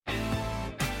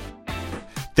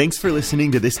Thanks for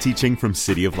listening to this teaching from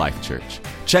City of Life Church.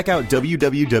 Check out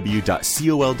www.col.tv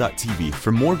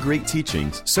for more great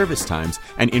teachings, service times,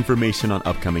 and information on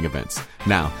upcoming events.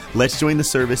 Now, let's join the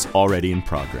service already in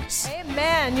progress.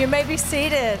 Amen. You may be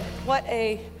seated. What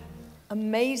a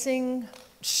amazing,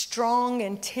 strong,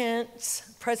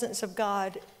 intense presence of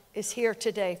God is here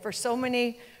today. For so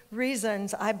many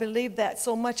reasons, I believe that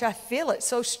so much. I feel it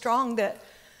so strong that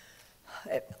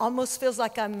it almost feels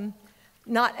like I'm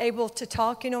not able to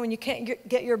talk, when you can't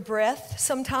get your breath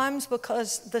sometimes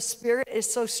because the Spirit is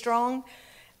so strong.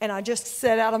 And I just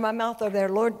said out of my mouth over there,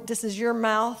 Lord, this is your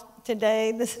mouth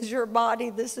today. This is your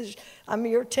body. I'm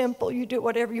your temple. You do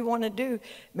whatever you want to do.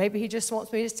 Maybe he just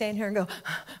wants me to stand here and go,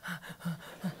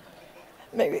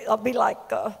 maybe I'll be like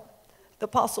the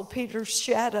Apostle Peter's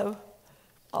shadow.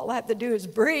 All I have to do is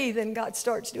breathe and God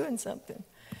starts doing something.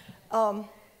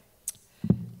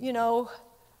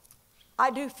 I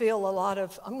do feel a lot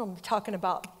of, I'm going to be talking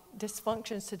about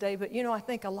dysfunctions today, but I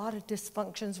think a lot of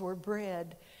dysfunctions were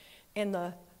bred in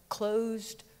the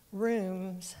closed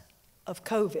rooms of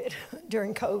COVID,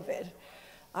 during COVID.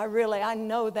 I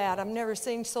know that. I've never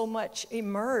seen so much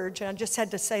emerge, and I just had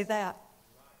to say that.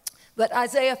 But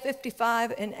Isaiah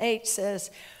 55:8 says,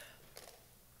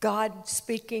 God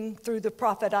speaking through the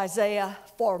prophet Isaiah,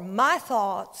 for my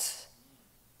thoughts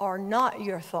are not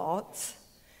your thoughts,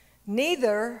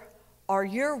 neither are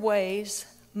your ways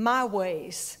my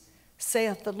ways,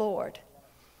 saith the Lord.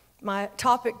 My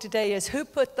topic today is who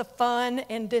put the fun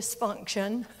in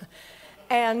dysfunction,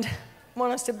 and I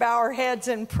want us to bow our heads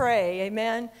and pray.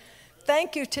 Amen.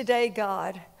 Thank you today,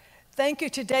 God. Thank you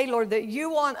today, Lord, that you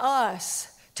want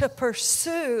us to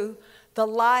pursue the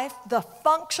life, the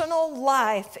functional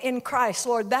life in Christ.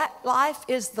 Lord, that life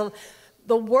is the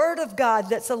Word of God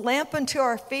that's a lamp unto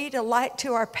our feet, a light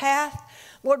to our path.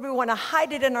 Lord, we want to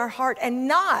hide it in our heart and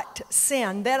not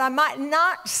sin, that I might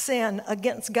not sin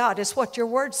against God, is what your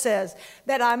word says,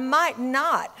 that I might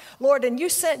not. Lord, and you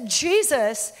sent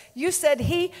Jesus, you said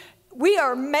we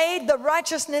are made the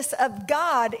righteousness of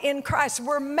God in Christ.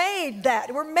 We're made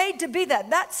that. We're made to be that.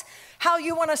 That's how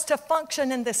you want us to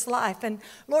function in this life. And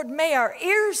Lord, may our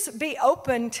ears be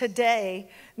open today.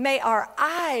 May our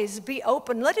eyes be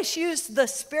open. Let us use the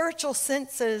spiritual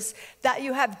senses that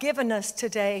you have given us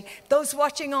today. Those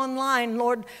watching online,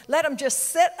 Lord, let them just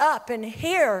sit up and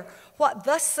hear what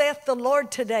thus saith the Lord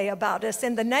today about us.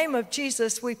 In the name of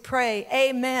Jesus, we pray.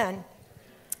 Amen.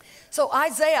 So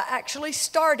Isaiah actually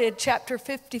started chapter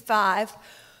 55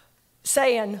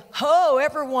 saying, ho,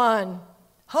 everyone,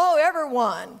 ho,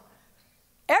 everyone.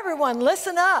 Everyone,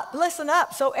 listen up, listen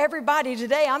up. So everybody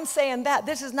today, I'm saying that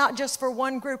this is not just for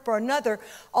one group or another.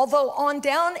 Although on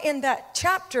down in that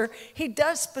chapter, he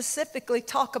does specifically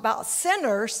talk about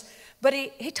sinners, but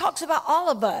he talks about all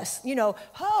of us.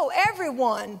 Ho,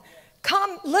 everyone,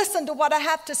 come listen to what I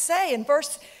have to say. In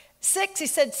verse 6, he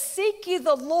said, seek ye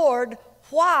the Lord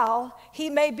while he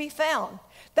may be found.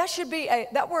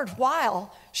 That word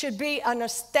while should be an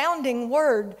astounding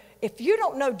word if you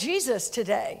don't know Jesus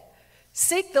today.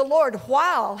 Seek the Lord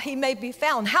while he may be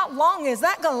found. How long is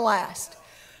that going to last?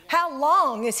 How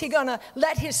long is he going to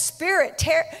let his Spirit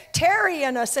tarry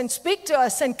in us and speak to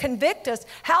us and convict us?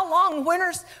 How long? When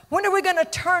are we going to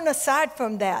turn aside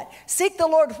from that? Seek the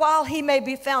Lord while he may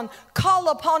be found. Call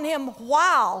upon him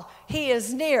while he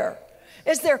is near.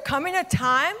 Is there coming a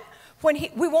time when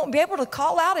we won't be able to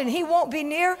call out and he won't be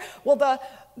near? Well,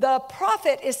 the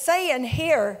prophet is saying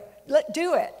here, let's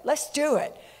do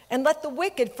it. And let the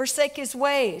wicked forsake his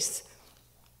ways.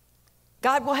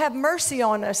 God will have mercy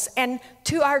on us and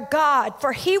to our God,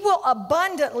 for he will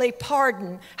abundantly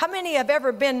pardon. How many have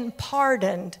ever been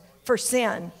pardoned for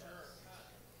sin?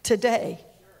 Today.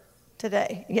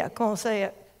 Yeah, come on, say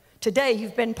it. Today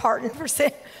you've been pardoned for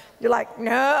sin. You're like,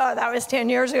 no, that was 10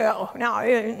 years ago.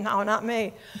 No, not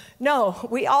me. No,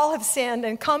 we all have sinned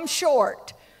and come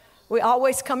short. We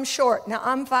always come short. Now,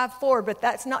 I'm 5'4", but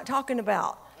that's not talking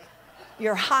about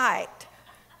your height.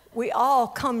 We all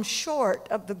come short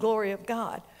of the glory of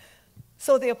God.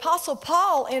 So the Apostle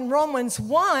Paul in Romans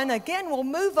 1, again, will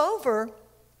move over.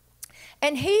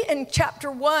 And he in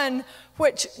chapter 1,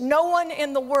 which no one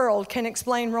in the world can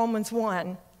explain Romans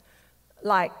 1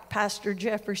 like Pastor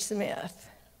Jeffrey Smith.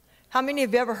 How many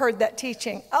of you ever heard that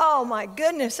teaching? Oh my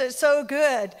goodness, it's so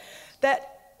good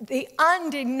that the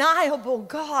undeniable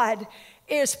God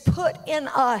is put in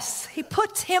us. He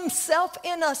puts himself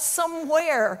in us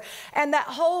somewhere. And that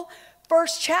whole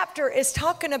first chapter is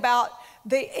talking about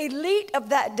the elite of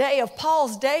that day, of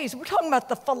Paul's days. We're talking about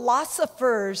the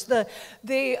philosophers, the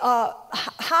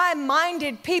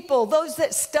high-minded people, those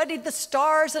that studied the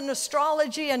stars and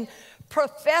astrology, and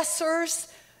professors,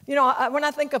 You know, when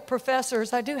I think of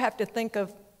professors, I do have to think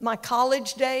of my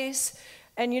college days.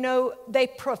 And, you know, they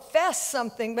profess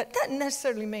something, but doesn't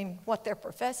necessarily mean what they're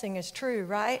professing is true,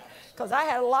 right? Because I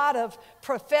had a lot of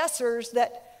professors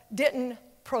that didn't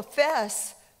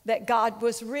profess that God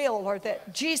was real or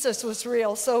that Jesus was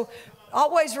real. So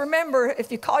always remember,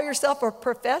 if you call yourself a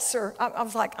professor, I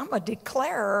was like, I'm a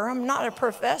declarer, I'm not a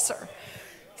professor.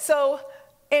 So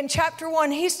in chapter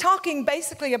 1, he's talking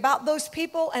basically about those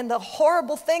people and the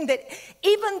horrible thing that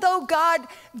even though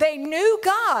they knew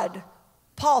God,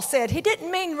 Paul said, he didn't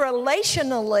mean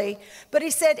relationally, but he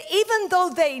said even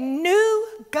though they knew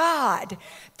God,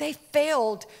 they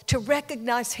failed to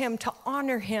recognize him, to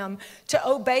honor him, to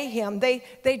obey him. They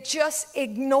just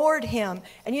ignored him.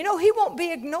 And you know, he won't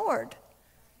be ignored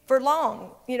for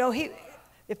long. You know,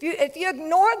 if you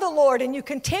ignore the Lord and you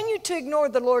continue to ignore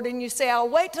the Lord and you say, I'll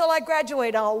wait till I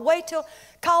graduate, I'll wait till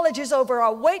college is over,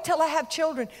 I'll wait till I have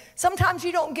children. Sometimes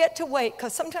you don't get to wait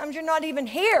because sometimes you're not even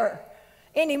here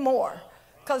anymore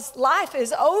because life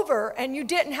is over and you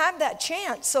didn't have that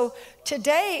chance. So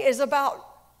today is about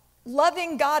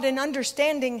loving God and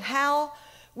understanding how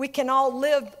we can all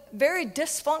live very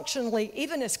dysfunctionally,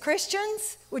 even as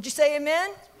Christians. Would you say amen?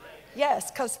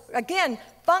 Yes, because again,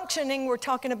 functioning, we're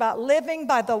talking about living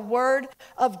by the word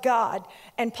of God.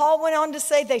 And Paul went on to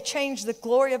say they changed the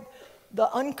glory of the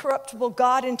uncorruptible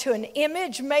God into an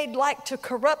image made like to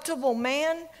corruptible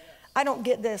man. I don't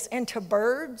get this. And to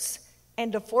birds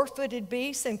and to four-footed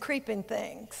beasts and creeping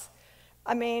things.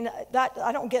 I mean,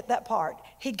 I don't get that part.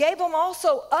 He gave them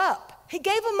also up. He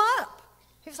gave them up.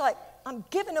 He was like, I'm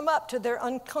giving them up to their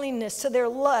uncleanness, to their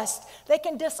lust. They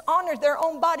can dishonor their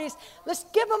own bodies. Let's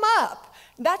give them up.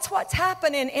 That's what's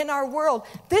happening in our world.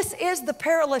 This is the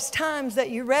perilous times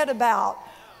that you read about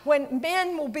when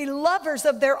men will be lovers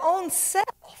of their own self.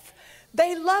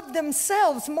 They love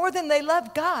themselves more than they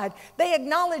love God. They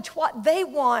acknowledge what they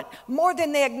want more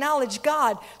than they acknowledge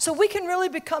God. So we can really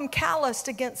become calloused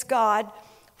against God,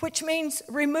 which means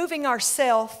removing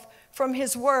ourselves from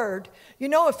his word. You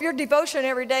know, if your devotion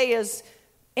every day is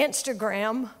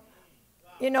Instagram,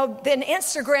 you know, then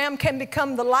Instagram can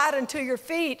become the light unto your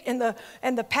feet and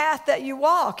the path that you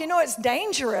walk. You know, it's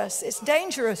dangerous. It's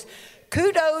dangerous.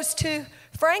 Kudos to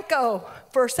Franco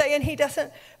for saying he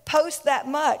doesn't post that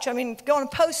much. I mean, going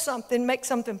to post something, make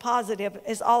something positive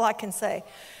is all I can say.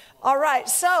 All right,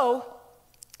 so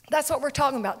that's what we're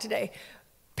talking about today.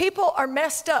 People are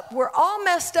messed up. We're all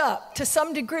messed up to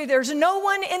some degree. There's no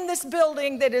one in this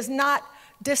building that is not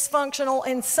dysfunctional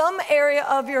in some area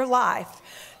of your life.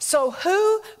 So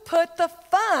who put the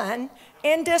fun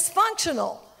in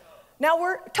dysfunctional? Now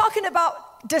we're talking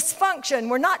about dysfunction.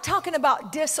 We're not talking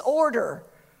about disorder.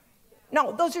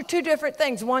 No, those are two different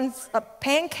things. One's a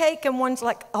pancake and one's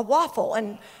like a waffle.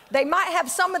 And they might have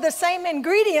some of the same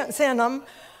ingredients in them,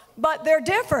 but they're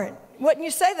different. Wouldn't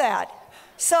you say that?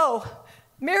 So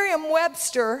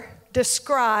Merriam-Webster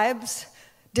describes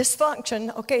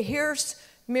dysfunction. Okay, here's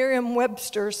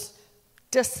Merriam-Webster's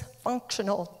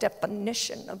dysfunctional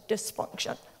definition of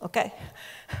dysfunction. Okay.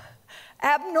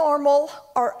 Abnormal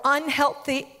or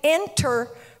unhealthy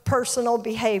interpersonal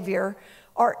behavior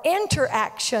or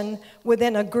interaction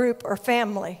within a group or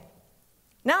family.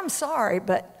 Now, I'm sorry,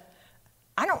 but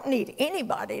I don't need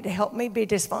anybody to help me be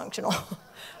dysfunctional.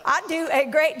 I do a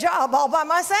great job all by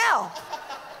myself.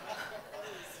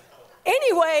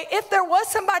 Anyway, if there was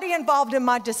somebody involved in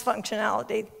my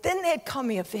dysfunctionality, then they'd call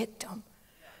me a victim.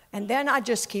 And then I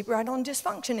just keep right on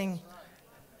dysfunctioning.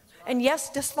 And yes,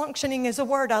 dysfunctioning is a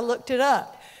word. I looked it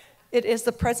up. It is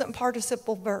the present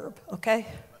participle verb, okay?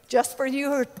 Just for you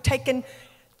who are taking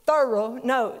thorough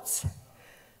notes.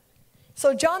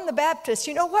 So John the Baptist,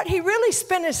 you know what? He really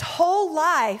spent his whole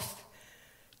life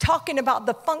talking about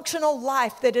the functional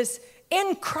life that is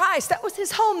in Christ. That was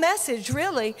his whole message,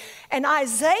 really. And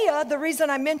Isaiah, the reason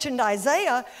I mentioned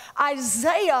Isaiah,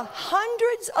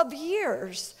 hundreds of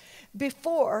years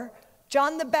before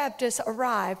John the Baptist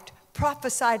arrived,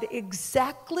 prophesied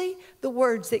exactly the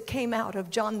words that came out of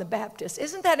John the Baptist.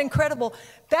 Isn't that incredible?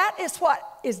 That is what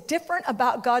is different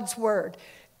about God's word.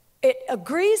 It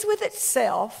agrees with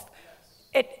itself.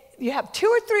 You have 2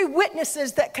 or 3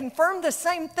 witnesses that confirm the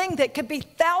same thing that could be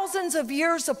thousands of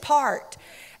years apart.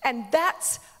 And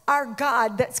that's our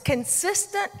God that's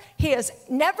consistent. He is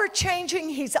never changing.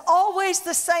 He's always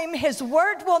the same. His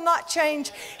word will not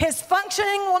change. His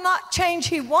functioning will not change.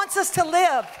 He wants us to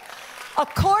live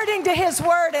according to his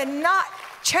word and not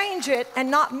change it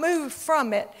and not move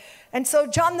from it. And so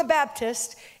John the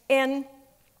Baptist in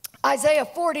Isaiah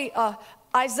 40,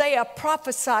 Isaiah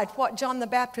prophesied what John the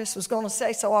Baptist was going to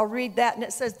say. So I'll read that. And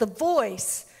it says, the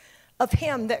voice of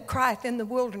him that crieth in the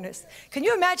wilderness. Can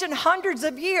you imagine hundreds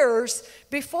of years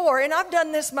before, and I've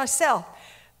done this myself.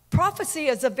 Prophecy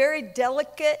is a very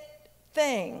delicate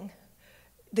thing,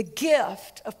 the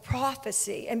gift of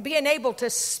prophecy and being able to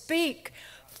speak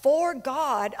for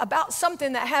God about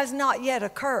something that has not yet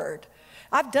occurred.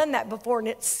 I've done that before, and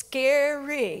it's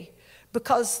scary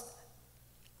because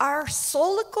our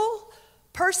soulical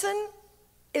person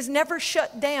is never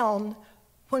shut down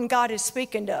when God is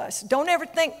speaking to us. Don't ever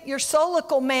think your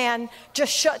soulical man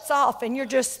just shuts off and you're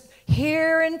just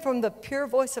hearing from the pure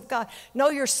voice of God. No,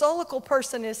 your soulical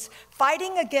person is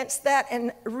fighting against that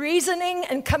and reasoning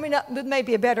and coming up with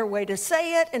maybe a better way to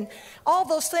say it and all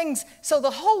those things. So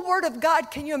the whole Word of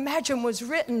God, can you imagine, was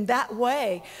written that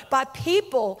way by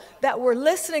people that were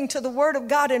listening to the Word of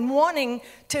God and wanting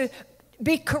to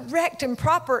be correct and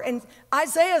proper. And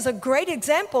Isaiah is a great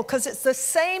example because it's the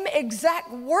same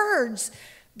exact words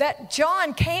that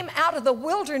John came out of the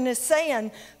wilderness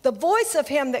saying, the voice of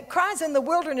him that cries in the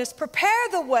wilderness, prepare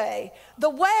the way,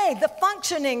 the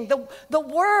functioning, the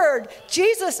word.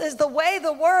 Jesus is the way,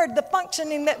 the word, the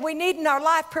functioning that we need in our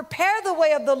life. Prepare the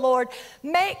way of the Lord.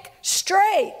 Make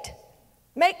straight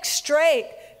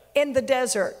in the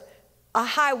desert a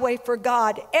highway for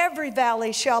God. Every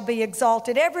valley shall be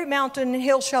exalted. Every mountain and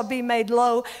hill shall be made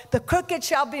low. The crooked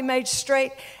shall be made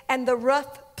straight and the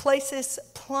rough places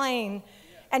plain.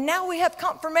 And now we have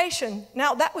confirmation.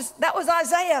 Now that was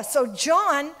Isaiah. So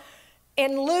John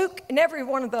and Luke and every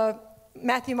one of the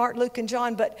Matthew, Mark, Luke, and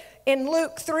John, but in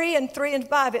Luke 3 and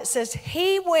 5, it says,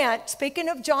 he went, speaking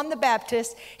of John the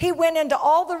Baptist, he went into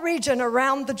all the region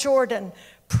around the Jordan,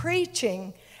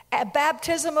 preaching a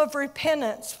baptism of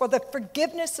repentance for the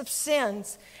forgiveness of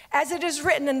sins. As it is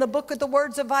written in the book of the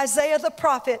words of Isaiah the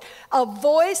prophet, a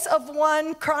voice of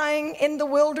one crying in the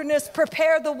wilderness,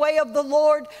 prepare the way of the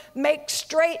Lord, make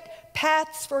straight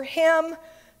paths for him.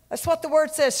 That's what the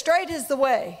word says. Straight is the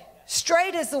way.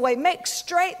 Straight is the way. Make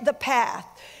straight the path.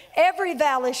 Every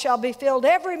valley shall be filled,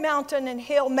 every mountain and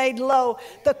hill made low.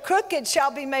 The crooked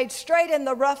shall be made straight and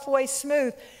the rough way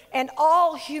smooth. And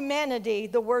all humanity,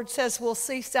 the word says, will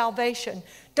see salvation.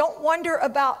 Don't wonder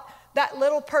about that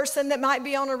little person that might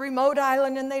be on a remote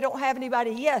island and they don't have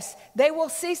anybody. Yes, they will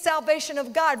see salvation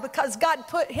of God because God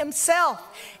put himself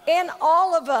in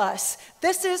all of us.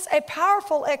 This is a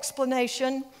powerful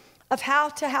explanation of how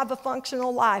to have a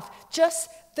functional life. Just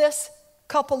this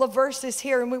couple of verses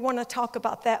here, and we want to talk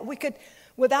about that. We could,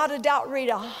 without a doubt, read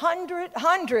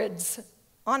hundreds,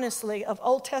 honestly, of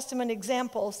Old Testament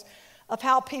examples of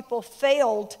how people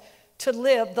failed to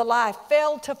live the life,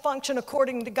 failed to function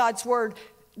according to God's word,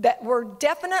 that were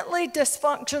definitely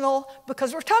dysfunctional,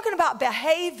 because we're talking about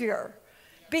behavior.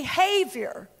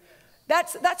 Behavior.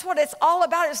 That's what it's all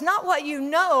about. It's not what you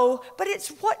know, but it's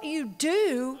what you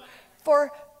do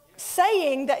for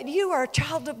saying that you are a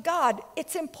child of God.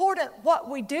 It's important what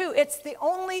we do. It's the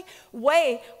only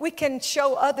way we can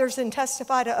show others and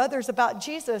testify to others about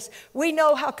Jesus. We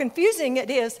know how confusing it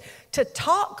is to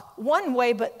talk one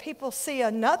way, but people see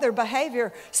another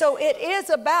behavior. So it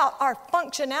is about our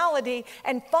functionality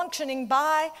and functioning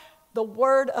by the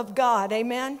Word of God.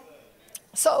 Amen?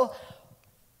 So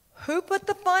who put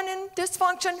the fun in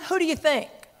dysfunction? Who do you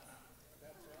think?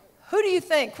 Who do you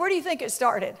think? Where do you think it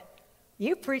started?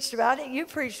 You preached about it. You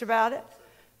preached about it.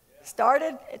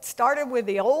 It started with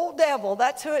the old devil.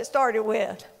 That's who it started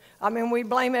with. I mean, we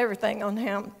blame everything on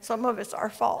him. Some of it's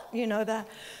our fault. You know that.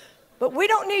 But we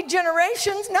don't need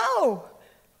generations. No.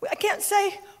 I can't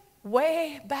say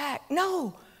way back.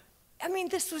 No. I mean,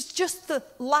 this was just the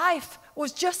life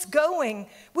was just going.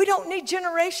 We don't need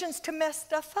generations to mess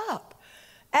stuff up.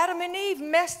 Adam and Eve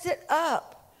messed it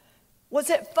up. Was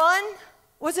it fun?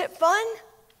 Was it fun?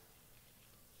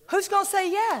 Who's going to say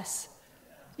yes?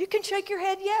 You can shake your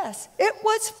head yes. It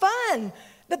was fun.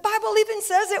 The Bible even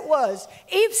says it was.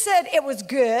 Eve said it was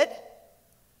good,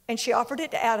 and she offered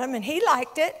it to Adam, and he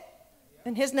liked it,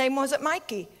 and his name wasn't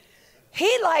Mikey.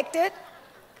 He liked it.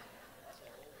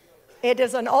 It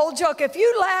is an old joke. If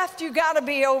you laughed, you got to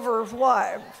be over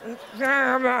what?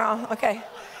 Okay.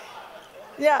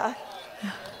 Yeah.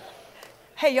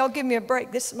 Hey, y'all give me a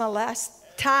break. This is my last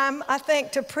time, I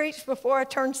think, to preach before I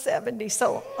turn 70,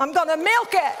 so I'm going to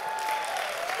milk it.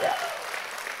 Yeah.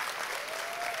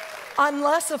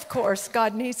 Unless, of course,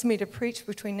 God needs me to preach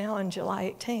between now and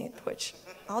July 18th, which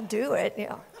I'll do it,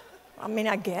 yeah. I mean,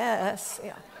 I guess,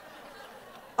 yeah.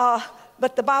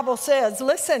 But the Bible says,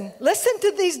 listen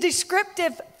to these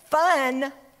descriptive,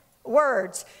 fun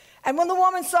words. And when the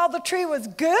woman saw the tree was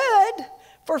good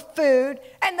for food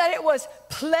and that it was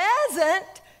pleasant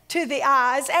to the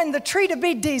eyes and the tree to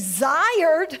be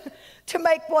desired to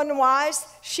make one wise,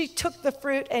 she took the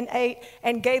fruit and ate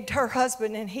and gave to her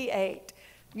husband, and he ate.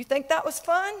 You think that was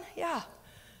fun? Yeah.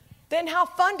 Then how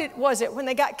fun was it when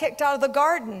they got kicked out of the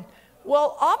garden?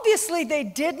 Well, obviously they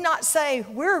did not say,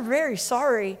 we're very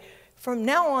sorry. From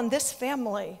now on, this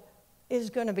family is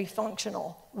going to be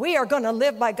functional. We are going to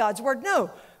live by God's word.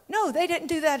 No, they didn't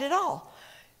do that at all.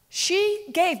 She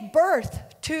gave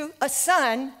birth to a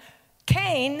son.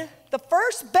 Cain, the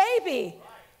first baby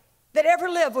that ever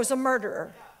lived, was a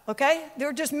murderer. Okay? They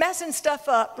were just messing stuff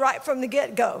up right from the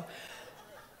get-go.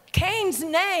 Cain's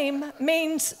name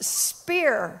means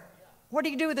spear. What do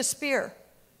you do with a spear?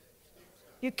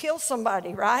 You kill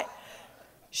somebody, right?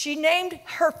 She named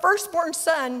her firstborn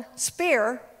son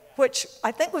Spear, which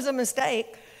I think was a mistake.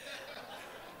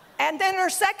 And then her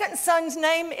second son's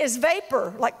name is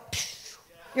Vapor. Like,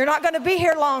 you're not going to be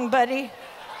here long, buddy.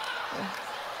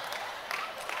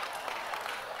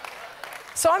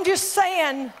 So I'm just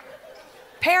saying,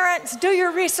 parents, do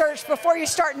your research before you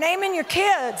start naming your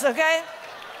kids, okay?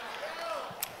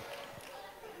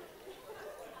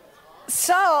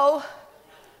 So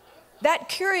that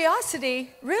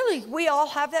curiosity, really, we all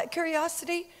have that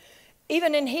curiosity.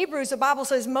 Even in Hebrews, the Bible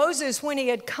says Moses, when he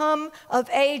had come of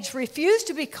age, refused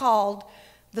to be called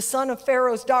the son of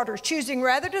Pharaoh's daughters, choosing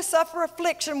rather to suffer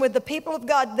affliction with the people of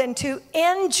God than to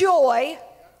enjoy,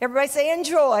 everybody say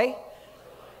enjoy,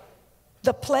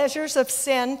 the pleasures of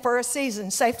sin for a season.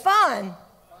 Say fun.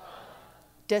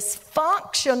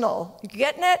 Dysfunctional. You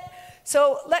getting it?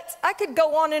 So I could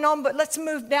go on and on, but let's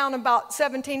move down about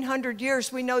 1,700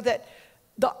 years. We know that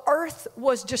the earth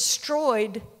was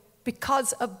destroyed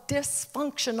because of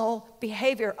dysfunctional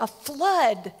behavior. A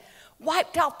flood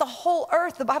wiped out the whole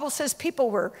earth. The Bible says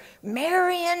people were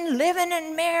marrying, living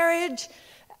in marriage.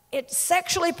 It's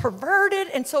sexually perverted.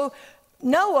 And so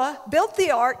Noah built the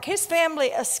ark. His family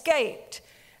escaped.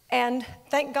 And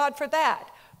thank God for that.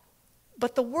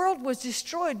 But the world was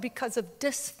destroyed because of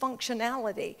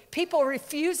dysfunctionality. People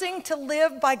refusing to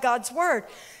live by God's word.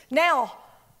 Now,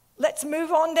 let's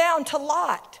move on down to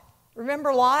Lot.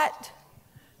 Remember Lot?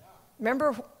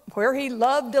 Remember where he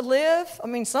loved to live? I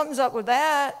mean, something's up with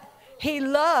that. He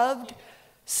loved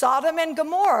Sodom and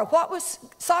Gomorrah. What was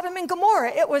Sodom and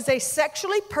Gomorrah? It was a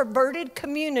sexually perverted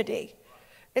community.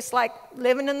 It's like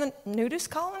living in the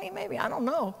nudist colony, maybe. I don't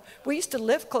know. We used to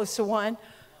live close to one.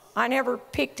 I never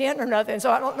peeked in or nothing,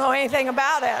 so I don't know anything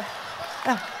about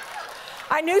it.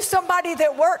 I knew somebody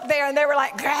that worked there, and they were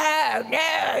like,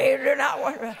 no, you do not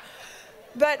want.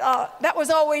 But that was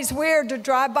always weird to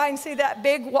drive by and see that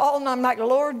big wall, and I'm like,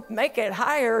 Lord, make it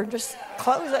higher, just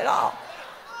close it off.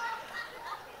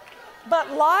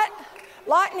 But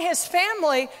Lot and his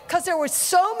family, because there was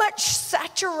so much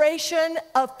saturation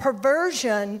of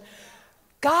perversion,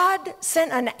 God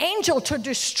sent an angel to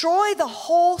destroy the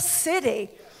whole city.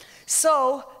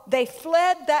 So they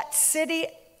fled that city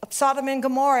of Sodom and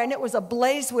Gomorrah, and it was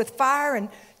ablaze with fire. And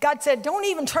God said, don't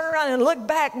even turn around and look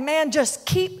back, man. Just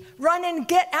keep running,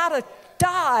 get out of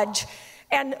Dodge.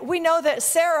 And we know that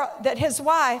Sarah, that his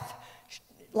wife,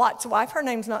 Lot's wife, her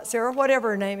name's not Sarah, whatever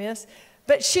her name is,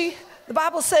 but the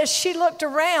Bible says she looked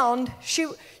around.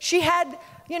 She had,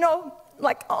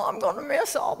 like, oh, I'm going to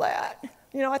miss all that.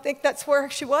 I think that's where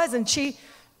she was. And she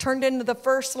turned into the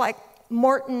first, like,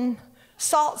 Morton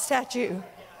salt statue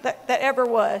that ever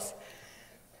was.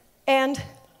 And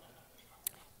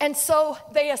so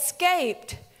they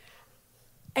escaped.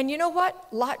 And you know what?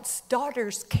 Lot's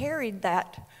daughters carried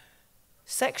that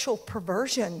sexual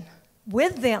perversion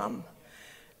with them.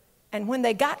 And when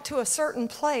they got to a certain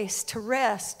place to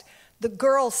rest, the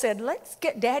girl said, let's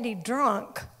get daddy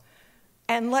drunk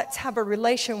and let's have a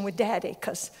relation with daddy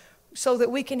so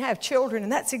that we can have children.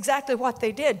 And that's exactly what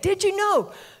they did. Did you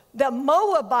know the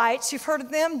Moabites, you've heard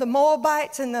of them, the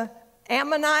Moabites and the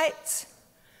Ammonites,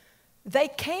 they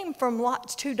came from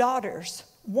Lot's two daughters.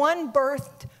 One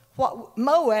birthed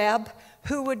Moab,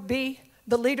 who would be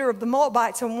the leader of the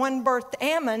Moabites, and one birthed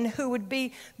Ammon, who would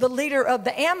be the leader of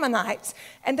the Ammonites.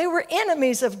 And they were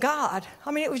enemies of God.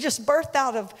 I mean, it was just birthed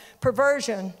out of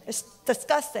perversion. It's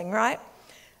disgusting, right?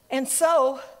 And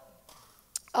so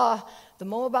the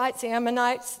Moabites, the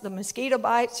Ammonites, the mosquito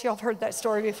bites, y'all have heard that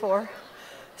story before.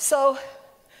 So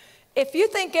if you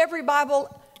think every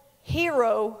Bible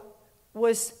hero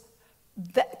was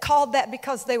called that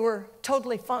because they were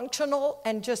totally functional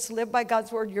and just lived by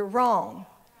God's word, you're wrong.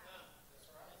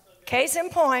 Case in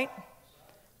point,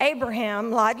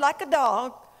 Abraham lied like a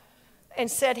dog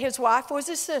and said his wife was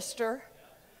his sister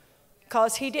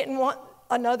because he didn't want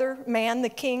another man, the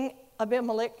king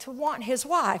Abimelech, to want his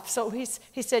wife. So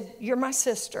he said, you're my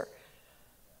sister.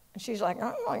 And she's like,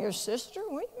 I'm not your sister.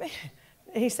 What do you mean?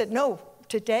 And he said, no,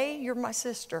 today you're my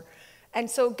sister. And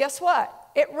so guess what?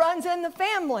 It runs in the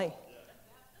family.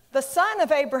 The son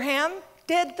of Abraham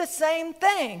did the same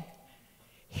thing.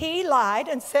 He lied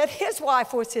and said his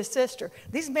wife was his sister.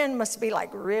 These men must be like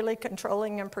really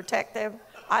controlling and protective.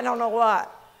 I don't know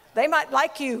what. They might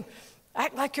like you.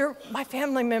 Act like you're my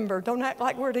family member. Don't act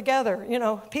like we're together. You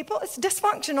know, people, it's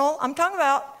dysfunctional.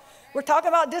 We're talking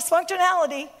about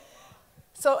dysfunctionality.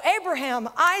 So Abraham,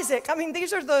 Isaac, I mean,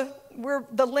 we're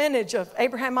the lineage of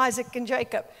Abraham, Isaac, and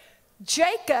Jacob.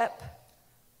 Jacob,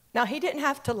 now he didn't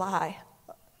have to lie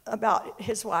about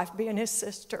his wife being his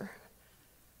sister.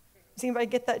 Does anybody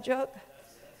get that joke?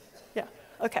 Yeah,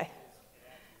 okay.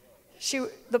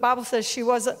 The Bible says she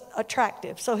wasn't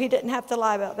attractive, so he didn't have to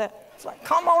lie about that. It's like,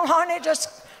 come on, honey,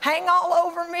 just hang all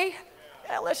over me.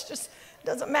 Yeah,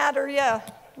 doesn't matter, yeah.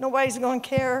 Nobody's going to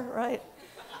care, right?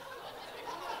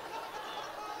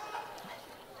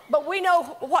 But we know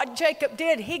what Jacob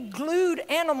did. He glued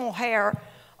animal hair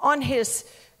on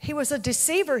he was a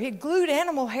deceiver. He glued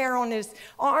animal hair on his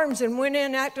arms and went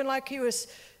in acting like he was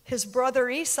his brother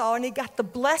Esau, and he got the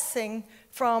blessing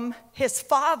from his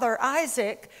father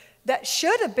Isaac that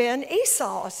should have been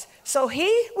Esau's. So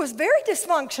he was very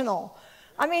dysfunctional.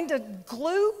 I mean, to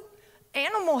glue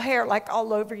animal hair like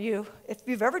all over you, if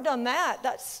you've ever done that,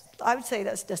 I would say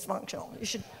that's dysfunctional. You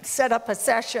should set up a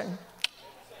session.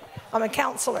 I'm a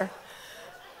counselor.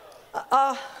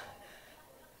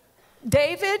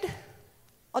 David,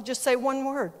 I'll just say one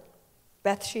word,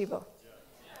 Bathsheba.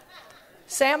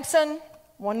 Samson,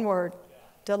 one word,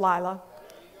 Delilah.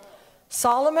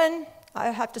 Solomon, I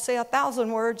have to say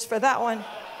 1,000 words for that one.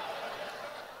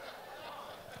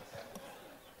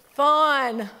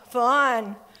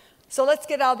 Fun. So let's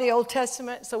get out of the Old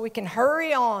Testament so we can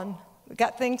hurry on. We've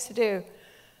got things to do.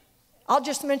 I'll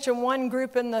just mention one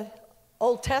group in the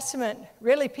Old Testament,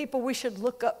 really people we should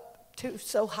look up to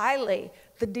so highly,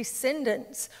 the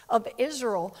descendants of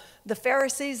Israel, the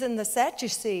Pharisees and the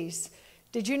Sadducees.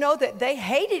 Did you know that they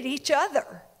hated each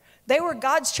other? They were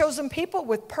God's chosen people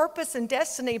with purpose and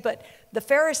destiny, but the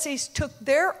Pharisees took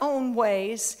their own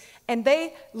ways and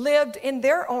they lived in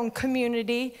their own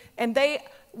community, and they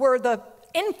were the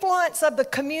influence of the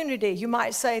community, you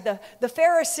might say. The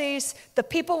Pharisees, the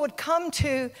people would come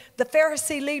to the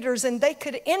Pharisee leaders and they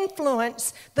could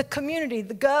influence the community,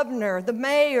 the governor, the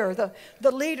mayor,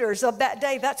 the leaders of that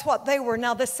day. That's what they were.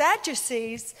 Now the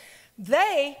Sadducees,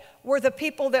 they were the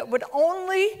people that would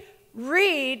only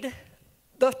read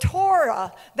the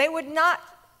Torah. They would not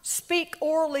speak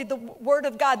orally the word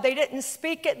of God. They didn't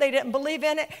speak it. They didn't believe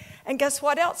in it. And guess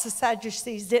what else the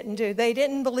Sadducees didn't do? They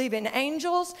didn't believe in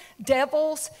angels,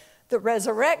 devils, the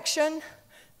resurrection,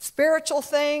 spiritual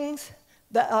things,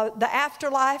 the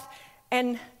afterlife.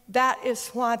 And that is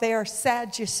why they are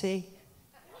Sadducee.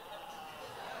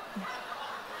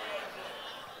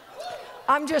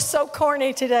 I'm just so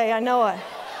corny today, I know it.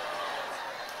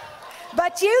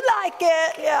 But you like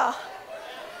it, yeah.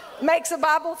 Makes the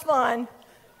Bible fun.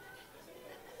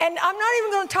 And I'm not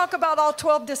even going to talk about all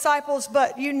 12 disciples,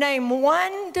 but you name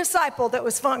one disciple that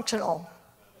was functional.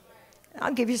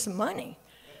 I'll give you some money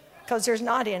because there's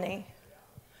not any.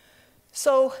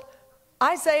 So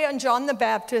Isaiah and John the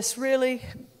Baptist, really,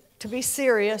 to be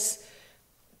serious,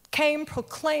 came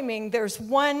proclaiming there's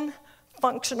one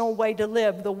functional way to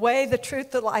live, the way, the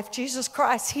truth, the life, Jesus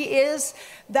Christ. He is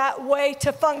that way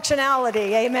to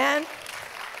functionality, amen?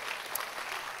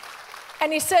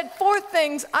 And he said 4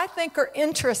 things I think are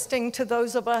interesting to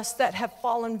those of us that have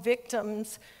fallen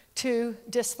victims to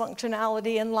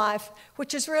dysfunctionality in life,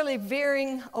 which is really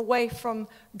veering away from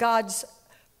God's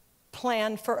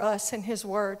plan for us in his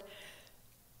word.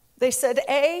 They said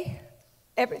they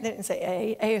didn't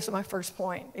say A is my first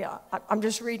point. Yeah, I'm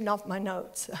just reading off my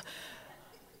notes.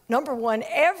 Number 1,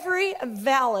 every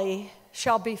valley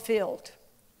shall be filled.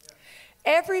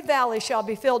 Every valley shall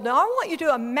be filled. Now I want you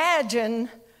to imagine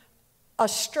a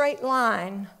straight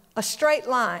line.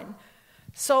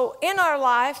 So in our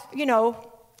life, you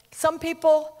know, some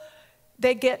people,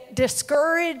 they get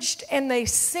discouraged and they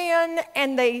sin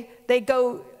and they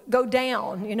go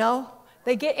down, you know.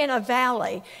 They get in a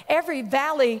valley. Every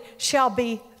valley shall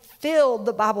be filled,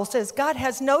 the Bible says. God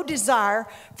has no desire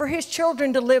for his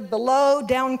children to live below,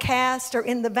 downcast, or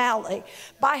in the valley.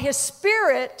 By his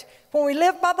Spirit, when we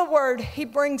live by the word, he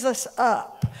brings us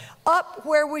up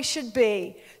where we should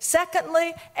be.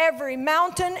 Secondly, every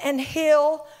mountain and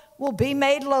hill will be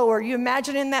made lower. You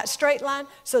imagine in that straight line?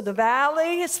 So the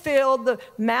valley is filled, the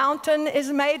mountain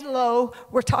is made low.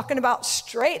 We're talking about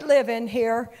straight living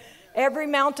here. Every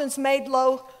mountain's made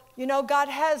low. You know, God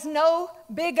has no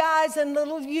big I's and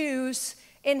little U's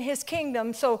in his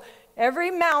kingdom. So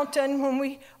every mountain, when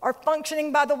we are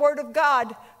functioning by the word of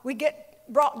God, we get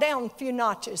brought down a few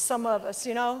notches, some of us,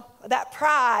 that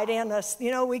pride in us,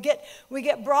 we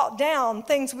get brought down,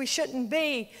 things we shouldn't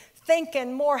be,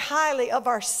 thinking more highly of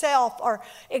ourselves or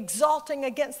exalting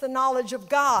against the knowledge of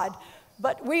God.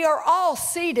 But we are all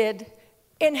seated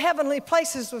in heavenly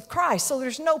places with Christ. So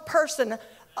there's no person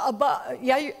above.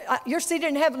 Yeah, you're seated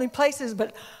in heavenly places,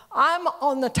 but I'm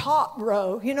on the top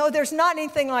row. There's not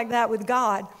anything like that with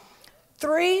God.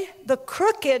 3, the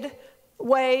crooked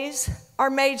ways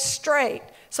are made straight.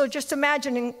 So just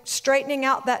imagining straightening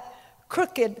out that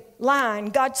crooked line.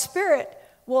 God's Spirit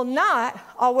will not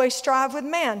always strive with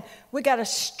man. We got to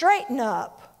straighten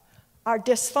up our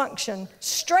dysfunction,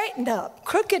 straighten up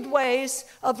crooked ways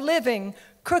of living,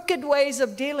 crooked ways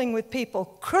of dealing with people,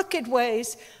 crooked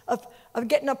ways of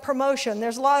getting a promotion.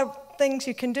 There's a lot of things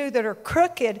you can do that are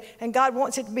crooked, and God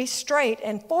wants it to be straight.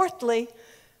 And fourthly,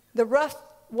 the rough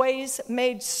ways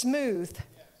made smooth.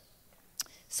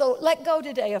 So let go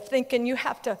today of thinking you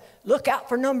have to look out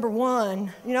for number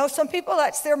 1. Some people,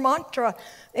 that's their mantra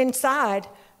inside.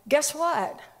 Guess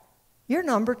what? You're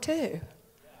number 2.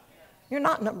 You're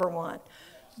not number 1.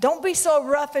 Don't be so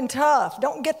rough and tough.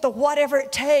 Don't get the whatever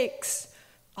it takes.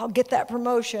 I'll get that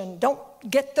promotion. Don't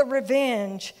get the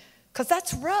revenge, because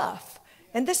that's rough.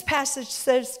 And this passage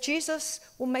says Jesus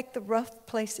will make the rough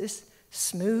places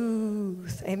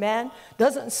smooth. Amen?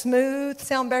 Doesn't smooth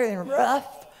sound better than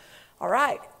rough? All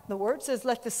right, the word says,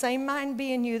 let the same mind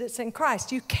be in you that's in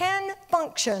Christ. You can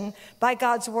function by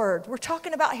God's word. We're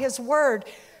talking about his word.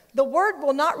 The word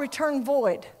will not return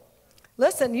void.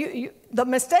 Listen, the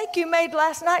mistake you made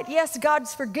last night, yes,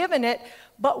 God's forgiven it,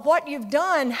 but what you've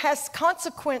done has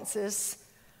consequences.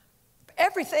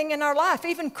 Everything in our life,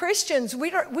 even Christians,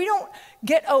 we don't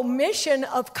get omission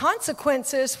of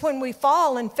consequences when we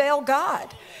fall and fail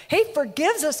God. He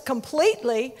forgives us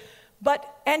completely,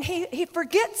 and he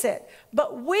forgets it.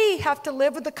 But we have to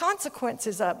live with the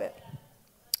consequences of it.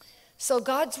 So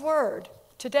God's word,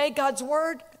 today God's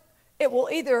word, it will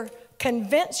either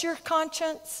convince your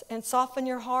conscience and soften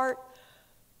your heart,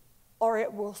 or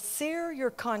it will sear your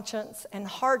conscience and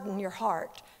harden your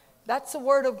heart. That's the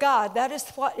word of God. That is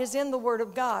what is in the word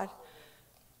of God.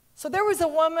 So there was a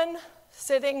woman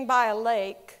sitting by a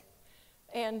lake,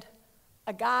 and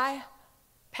a guy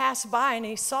passed by, and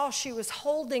he saw she was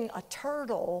holding a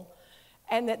turtle,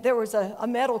 and that there was a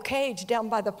metal cage down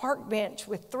by the park bench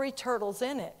with 3 turtles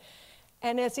in it.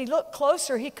 And as he looked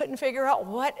closer, he couldn't figure out,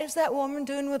 what is that woman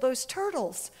doing with those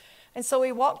turtles? And so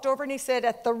he walked over and he said,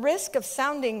 at the risk of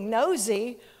sounding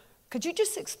nosy, could you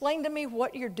just explain to me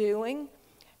what you're doing?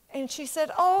 And she said,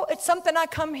 oh, it's something I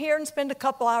come here and spend a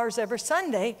couple hours every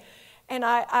Sunday. And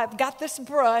I've got this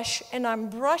brush, and I'm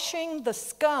brushing the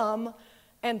scum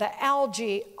and the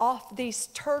algae off these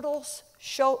turtles'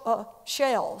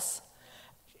 shells.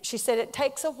 She said, it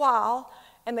takes a while.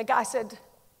 And the guy said,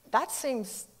 that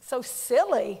seems so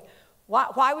silly.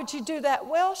 Why would you do that?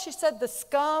 Well, she said, the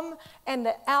scum and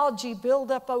the algae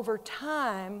build up over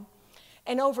time.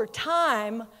 And over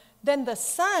time, then the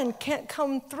sun can't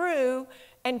come through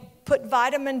and put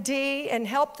vitamin D and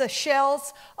help the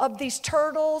shells of these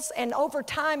turtles. And over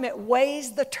time, it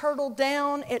weighs the turtle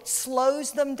down. It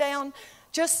slows them down.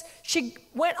 She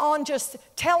went on just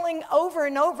telling over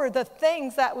and over the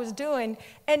things that was doing.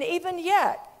 And even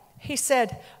yet, he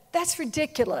said, that's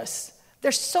ridiculous.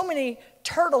 There's so many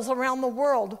turtles around the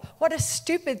world. What a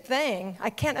stupid thing. I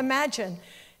can't imagine.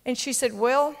 And she said,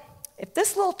 well, if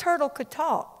this little turtle could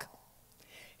talk,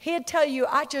 he'd tell you,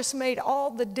 I just made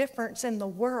all the difference in the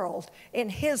world in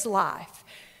his life.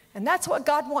 And that's what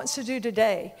God wants to do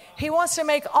today. He wants to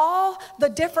make all the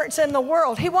difference in the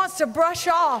world. He wants to brush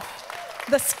off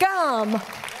the scum,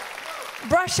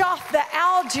 brush off the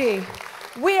algae.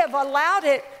 We have allowed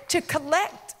it to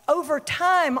collect over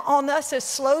time on us. It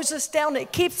slows us down.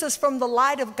 It keeps us from the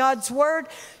light of God's word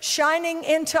shining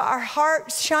into our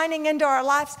hearts, shining into our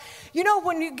lives. You know,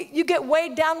 when you get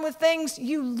weighed down with things,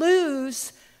 you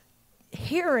lose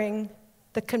hearing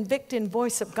the convicting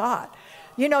voice of God.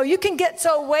 You know, you can get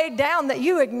so weighed down that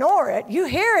you ignore it. You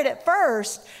hear it at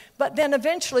first, but then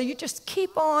eventually you just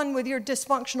keep on with your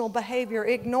dysfunctional behavior,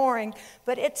 ignoring.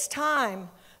 But it's time.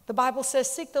 The Bible says,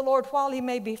 seek the Lord while he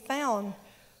may be found.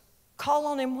 Call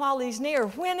on him while he's near.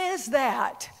 When is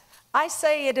that? I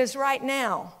say it is right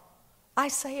now. I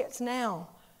say it's now.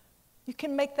 You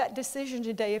can make that decision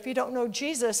today if you don't know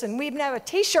Jesus. And we even have a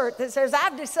t-shirt that says,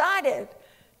 I've decided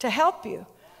to help you.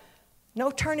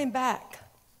 No turning back.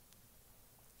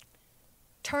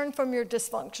 Turn from your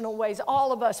dysfunctional ways.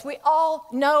 All of us, we all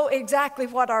know exactly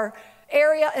what our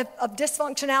area of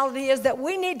dysfunctionality is that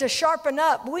we need to sharpen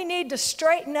up. We need to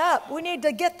straighten up. We need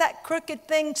to get that crooked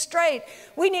thing straight.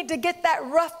 We need to get that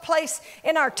rough place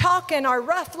in our talk, in our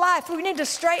rough life. We need to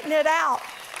straighten it out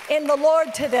in the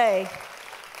Lord today.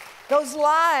 Those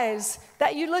lies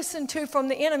that you listen to from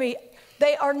the enemy,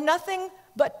 they are nothing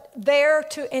but there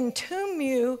to entomb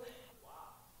you,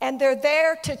 and they're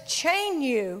there to chain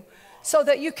you so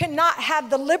that you cannot have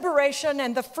the liberation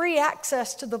and the free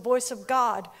access to the voice of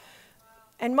God.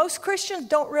 And most Christians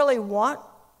don't really want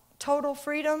total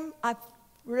freedom, I've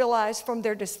realized, from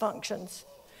their dysfunctions,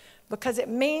 because it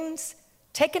means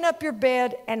taking up your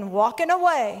bed and walking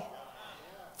away,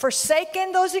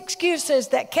 forsaking those excuses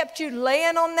that kept you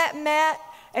laying on that mat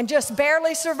and just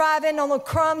barely surviving on the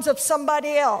crumbs of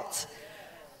somebody else.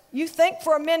 You think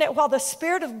for a minute while the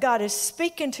Spirit of God is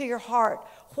speaking to your heart,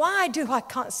 why do I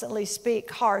constantly speak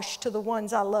harsh to the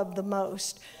ones I love the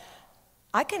most?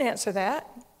 I can answer that.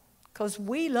 Because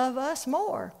we love us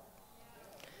more.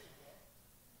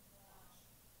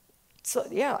 So,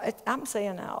 yeah, I'm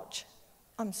saying ouch.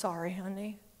 I'm sorry,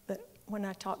 honey, that when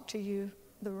I talk to you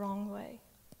the wrong way.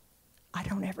 I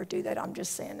don't ever do that. I'm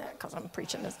just saying that because I'm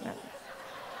preaching this now.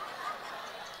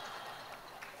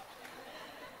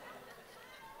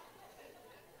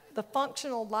 The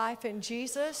functional life in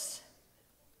Jesus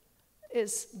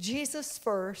is Jesus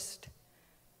first,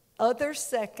 others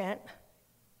second.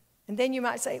 And then you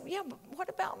might say, yeah, but what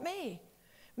about me?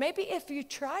 Maybe if you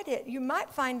tried it, you might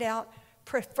find out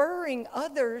preferring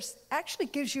others actually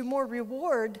gives you more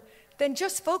reward than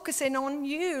just focusing on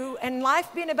you and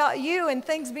life being about you and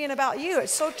things being about you.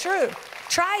 It's so true.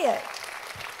 Try it.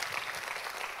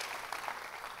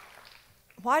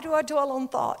 Why do I dwell on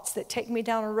thoughts that take me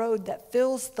down a road that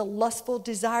fills the lustful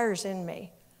desires in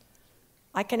me?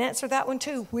 I can answer that one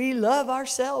too. We love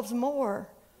ourselves more.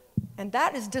 And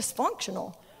that is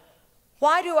dysfunctional.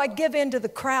 Why do I give in to the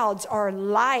crowds or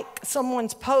like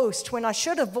someone's post when I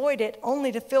should avoid it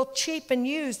only to feel cheap and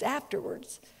used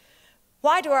afterwards?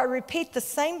 Why do I repeat the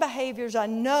same behaviors I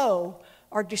know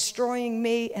are destroying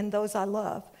me and those I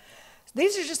love?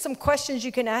 These are just some questions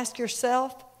you can ask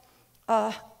yourself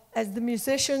as the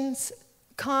musicians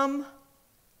come.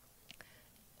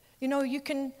 You know, you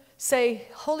can say,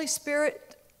 Holy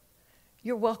Spirit,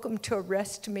 you're welcome to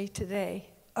arrest me today.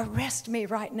 Arrest me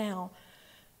right now.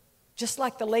 Just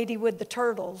like the lady with the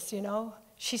turtles, you know.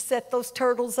 She set those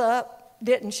turtles up,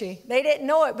 didn't she? They didn't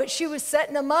know it, but she was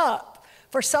setting them up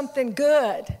for something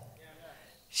good.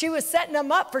 She was setting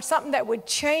them up for something that would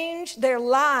change their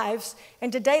lives.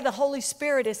 And today the Holy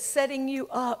Spirit is setting you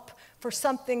up for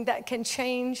something that can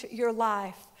change your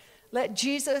life. Let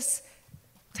Jesus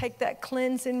take that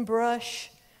cleansing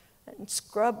brush and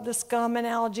scrub the scum and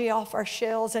algae off our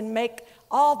shells and make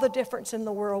all the difference in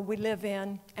the world we live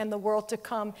in and the world to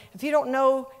come. If you don't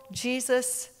know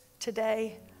Jesus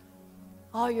today,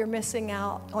 oh, you're missing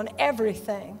out on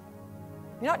everything.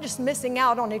 You're not just missing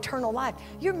out on eternal life.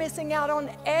 You're missing out on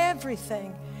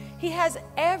everything. He has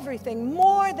everything,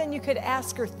 more than you could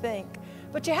ask or think.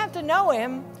 But you have to know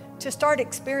Him to start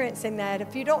experiencing that.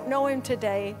 If you don't know Him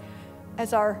today,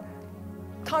 as our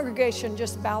congregation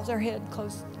just bows their head,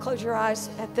 close your eyes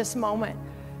at this moment.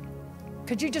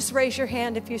 Could you just raise your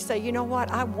hand if you say, you know what,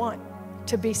 I want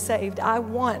to be saved. I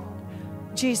want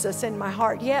Jesus in my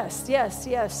heart. Yes, yes,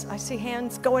 yes. I see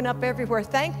hands going up everywhere.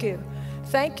 Thank you.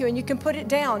 Thank you. And you can put it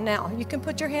down now. You can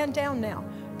put your hand down now.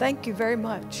 Thank you very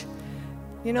much.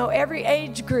 You know, every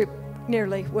age group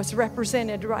nearly was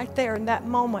represented right there in that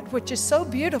moment, which is so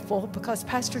beautiful because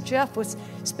Pastor Jeff was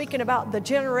speaking about the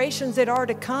generations that are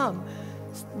to come.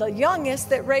 The youngest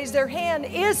that raised their hand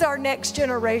is our next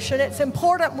generation. It's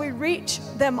important we reach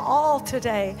them all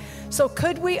today. So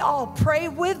could we all pray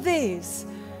with these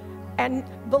and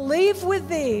believe with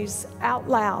these out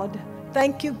loud?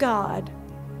 Thank you, God,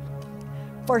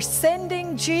 for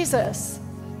sending Jesus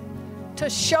to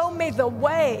show me the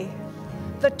way,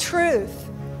 the truth,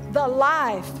 the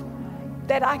life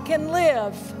that I can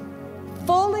live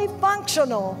fully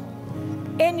functional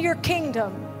in your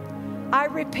kingdom. I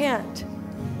repent.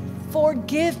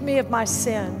 Forgive me of my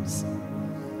sins.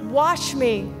 Wash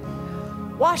me.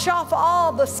 Wash off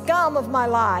all the scum of my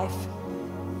life.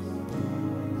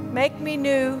 Make me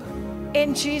new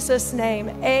in Jesus' name.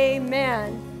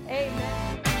 Amen.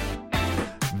 Amen.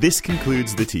 This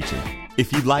concludes the teaching.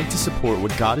 If you'd like to support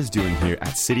what God is doing here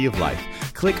at City of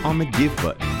Life, click on the Give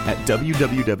button at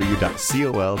www.col.tv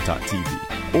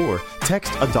or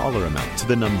text a dollar amount to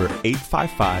the number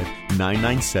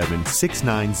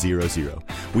 855-997-6900.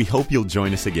 We hope you'll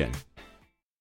join us again.